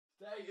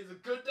Today is a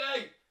good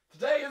day.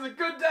 Today is a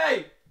good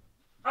day.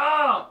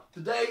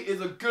 Today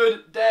is a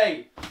good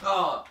day.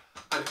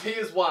 And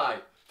here's why.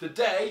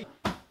 Today's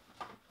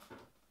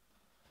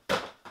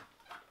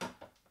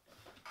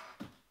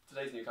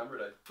new camera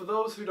day. For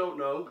those who don't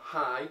know,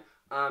 hi,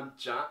 I'm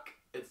Jack.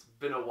 It's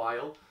been a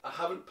while. I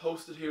haven't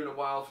posted here in a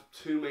while for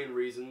two main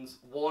reasons.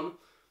 One,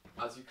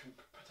 as you can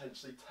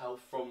potentially tell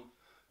from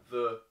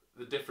the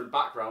different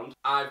background,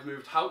 I've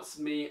moved house.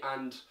 Me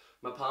and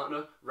my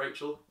partner,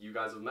 Rachel, you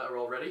guys have met her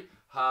already,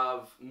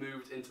 have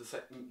moved in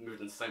together.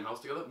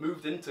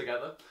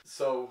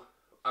 So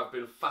I've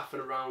been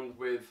faffing around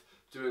with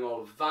doing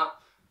all of that.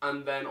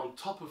 And then on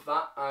top of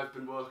that, I've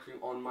been working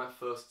on my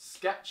first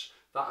sketch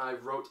that I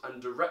wrote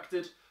and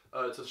directed.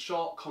 It's a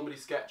short comedy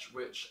sketch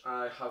which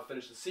I have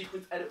finished the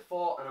sequence edit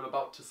for, and I'm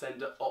about to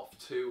send it off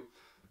to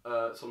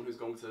someone who's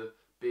going to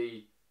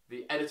be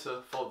the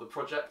editor for the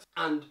project.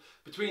 And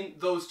between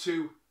those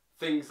two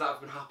things that have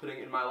been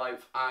happening in my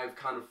life, I've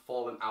kind of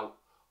fallen out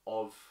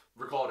of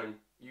recording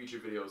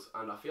YouTube videos,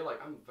 and I feel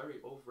like I'm very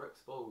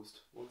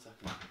overexposed. 1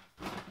 second.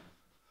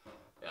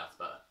 Yeah, that's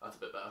better. That's a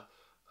bit better.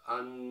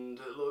 And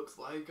it looks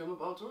like I'm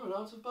about to run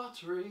out of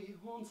battery.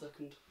 1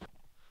 second.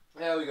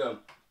 There we go.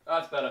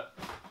 That's better.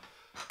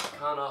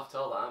 Can't half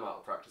tell that I'm out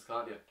of practice,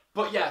 can't you?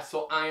 But yeah,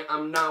 so I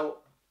am now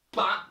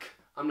back.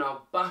 I'm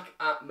now back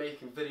at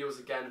making videos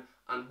again.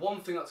 And one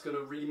thing that's going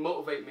to really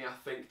motivate me, I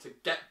think, to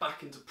get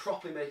back into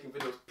properly making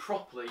videos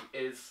properly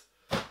is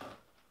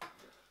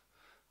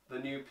the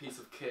new piece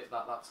of kit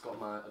that's got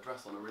my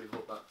address on. I really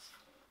hope that's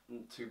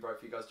too bright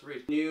for you guys to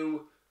read.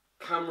 New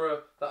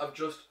camera that I've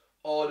just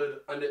ordered,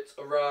 and it's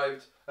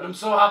arrived, and I'm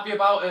so happy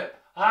about it.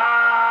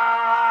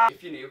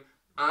 If you're new,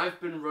 I've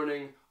been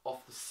running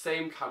off the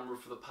same camera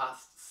for the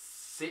past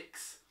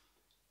 6-ish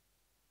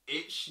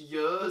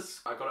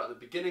years. I got it at the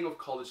beginning of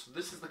college, so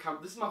this is the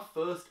camera. This is my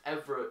first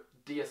ever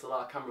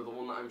DSLR camera, the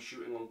one that I'm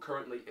shooting on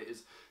currently. It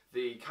is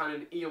the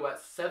Canon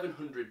EOS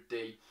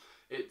 700D.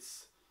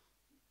 It's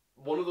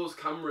one of those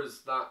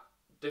cameras that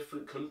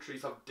different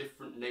countries have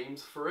different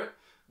names for it,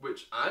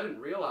 which I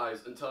didn't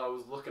realise until I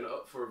was looking it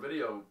up for a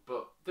video.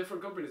 But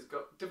different countries have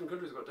got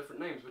different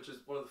names, which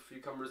is one of the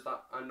few cameras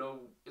that I know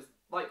is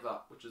like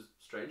that, which is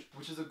strange.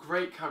 Which is a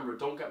great camera,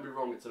 don't get me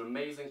wrong, it's an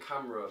amazing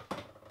camera.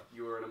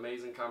 You are an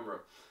amazing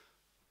camera.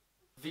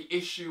 The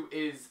issue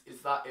is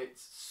that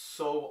it's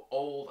so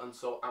old and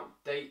so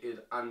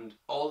outdated, and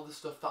all of the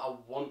stuff that I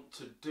want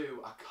to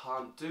do, I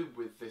can't do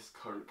with this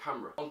current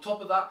camera. On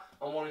top of that,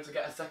 I'm wanting to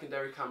get a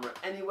secondary camera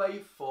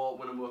anyway for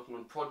when I'm working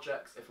on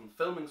projects. If I'm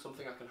filming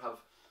something, I can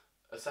have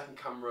a second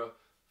camera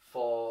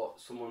for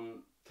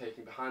someone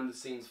taking behind the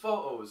scenes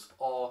photos,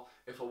 or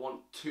if I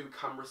want two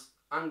camera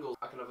angles,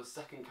 I can have a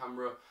second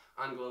camera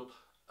angle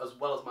as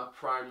well as my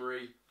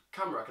primary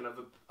camera. I can have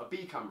a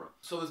B camera.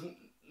 So there's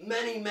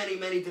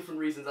many different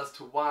reasons as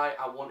to why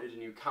I wanted a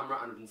new camera,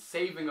 and I've been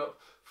saving up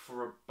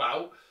for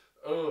about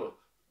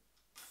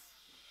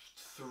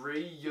 3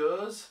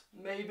 years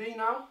maybe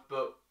now.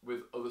 But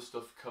with other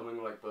stuff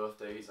coming, like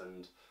birthdays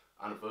and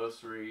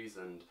anniversaries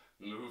and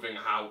moving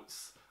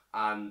house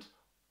and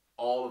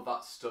all of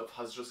that stuff,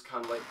 has just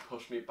kind of like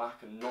pushed me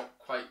back and not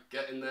quite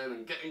getting there,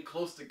 and getting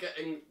close to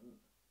getting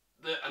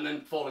there, and then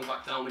falling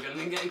back down again, and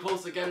then getting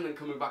close again, and then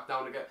coming back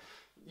down again.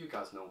 You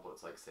guys know what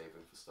it's like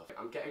saving for stuff.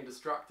 I'm getting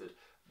distracted.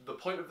 The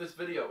point of this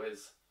video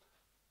is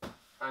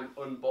I'm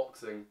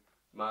unboxing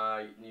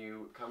my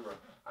new camera.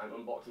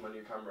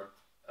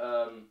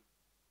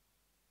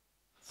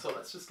 So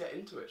let's just get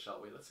into it, shall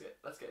we? Let's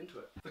get into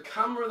it. The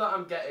camera that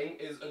I'm getting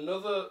is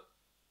another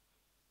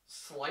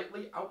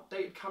slightly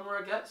outdated camera,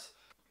 I guess.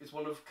 It's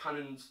one of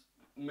Canon's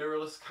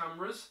mirrorless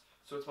cameras.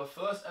 So it's my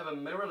first ever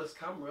mirrorless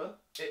camera.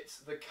 It's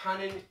the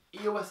Canon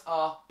EOS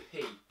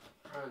RP.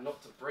 Trying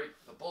not to break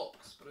the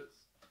box, but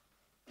it's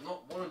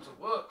not wanting to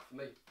work for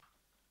me.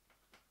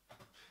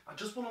 I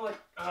just want to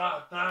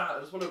I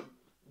just want to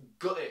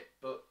gut it,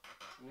 but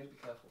I need to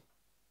be careful.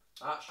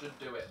 That should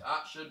do it.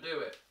 That should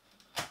do it.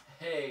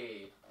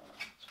 Hey.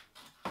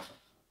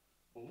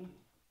 Ooh,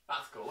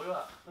 that's cool. Look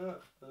at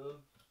that.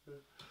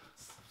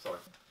 Sorry.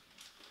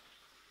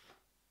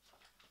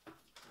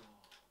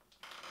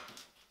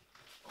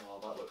 Oh,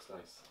 that looks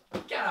nice.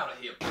 Get out of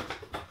here.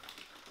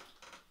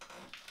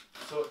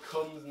 So it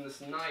comes in this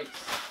nice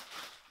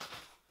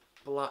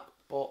black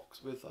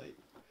box with like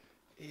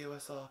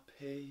EOS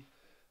RP.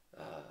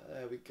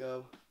 There we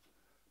go.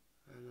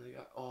 And there you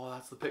go. Oh,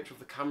 that's the picture of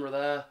the camera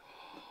there.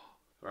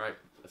 Right,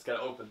 let's get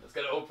it open. Let's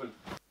get it open.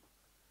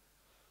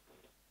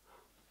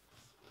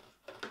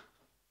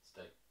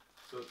 Stay.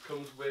 So it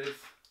comes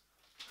with,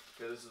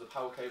 okay, this is the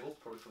power cable,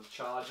 probably for the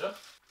charger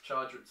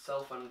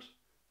itself and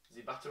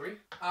the battery.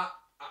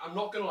 I'm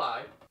not gonna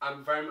lie,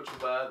 I'm very much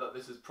aware that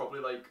this is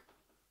probably like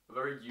a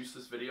very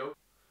useless video.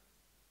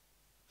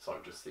 So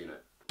I've just seen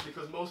it.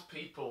 Because most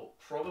people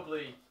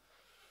probably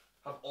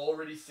have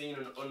already seen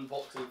an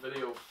unboxing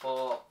video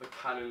for the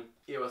Canon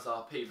EOS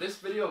RP. This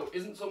video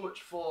isn't so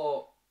much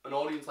for an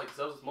audience like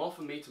yourselves, it's more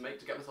for me to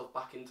get myself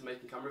back into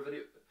making camera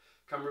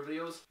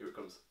videos. Here it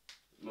comes.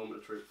 Moment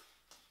of truth.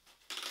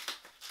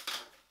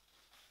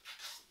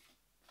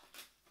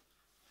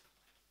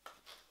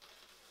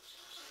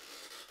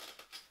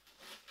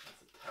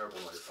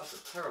 That's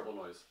a terrible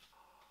noise.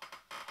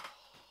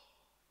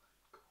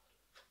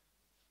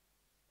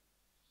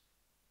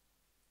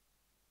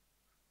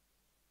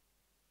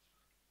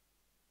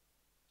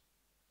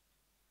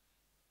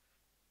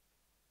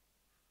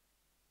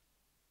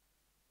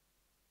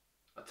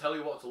 I tell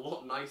you what, it's a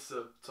lot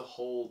nicer to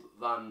hold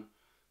than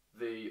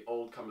the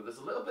old camera. There's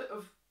a little bit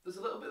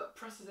that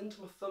presses into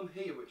my thumb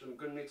here, which I'm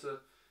gonna need to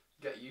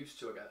get used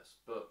to, I guess.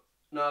 But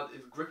no,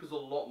 its grip is a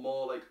lot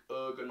more like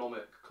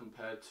ergonomic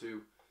compared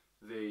to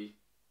the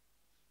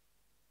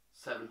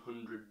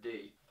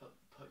 700D.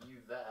 Put you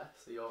there,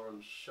 so you're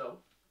on show,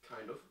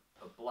 kind of.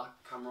 A black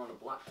camera on a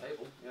black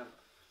table, yeah.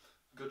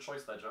 Good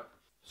choice there, Jack.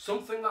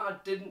 Something that I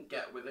didn't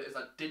get with it is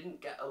I didn't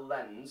get a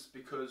lens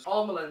because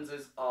all my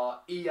lenses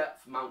are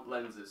EF mount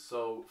lenses.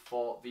 So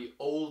for the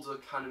older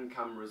Canon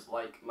cameras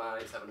like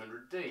my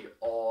 700D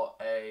or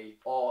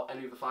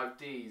any of the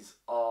 5Ds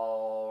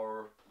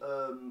or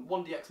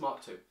 1DX Mark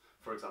II,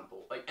 for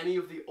example. Like any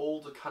of the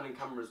older Canon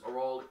cameras are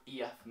all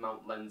EF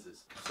mount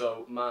lenses.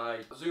 So my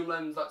zoom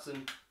lens, that's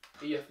an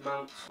EF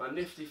mount. My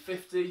nifty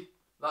 50,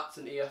 that's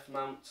an EF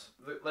mount.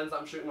 The lens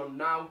that I'm shooting on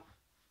now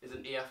is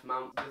an EF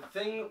mount. The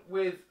thing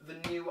with the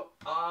new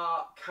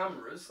R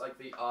cameras, like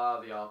the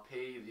R, the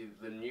RP,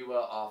 the newer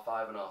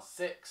R5 and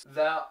R6,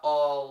 they're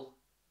all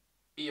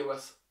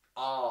EOS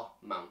R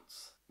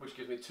mounts, which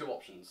gives me two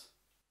options.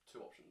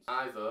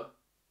 Either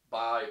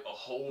buy a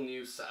whole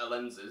new set of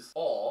lenses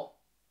or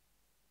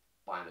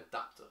buy an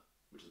adapter,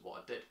 which is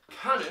what I did.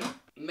 Canon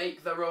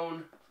make their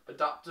own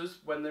adapters.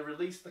 When they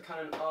released the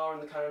Canon R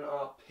and the Canon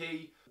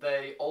RP,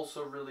 they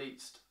also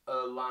released a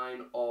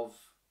line of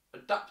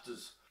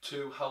adapters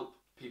to help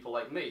people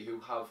like me who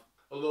have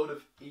a load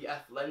of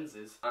EF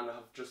lenses and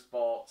have just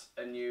bought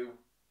a new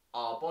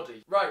R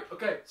body. Right,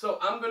 okay, so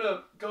I'm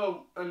gonna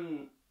go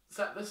and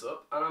set this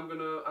up and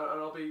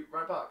I'll be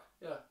right back.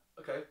 Yeah,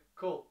 okay,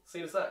 cool. See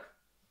you in a sec.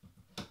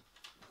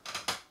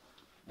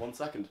 1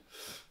 second.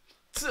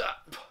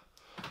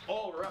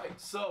 Alright,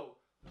 so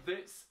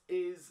this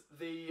is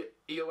the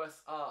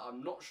EOS R.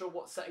 I'm not sure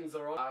what settings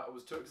are on. I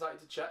was too excited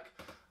to check,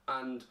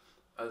 and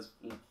as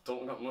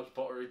don't have much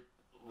battery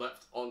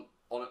left on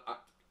it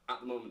at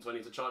the moment, so I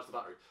need to charge the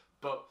battery.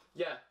 But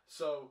yeah,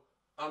 so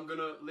I'm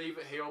gonna leave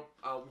it here.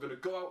 I'm gonna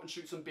go out and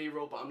shoot some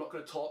B-roll, but I'm not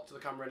gonna talk to the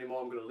camera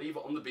anymore. I'm gonna leave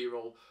it on the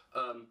B-roll.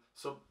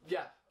 So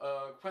yeah,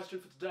 question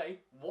for today: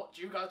 what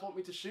do you guys want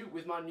me to shoot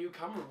with my new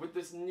camera, with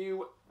this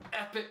new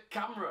epic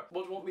camera?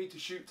 What do you want me to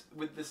shoot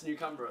with this new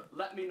camera?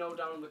 Let me know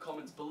down in the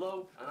comments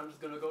below, and I'm just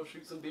gonna go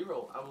shoot some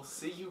B-roll. I will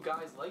see you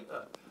guys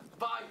later.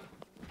 Bye.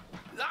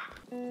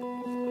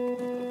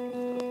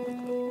 Ah!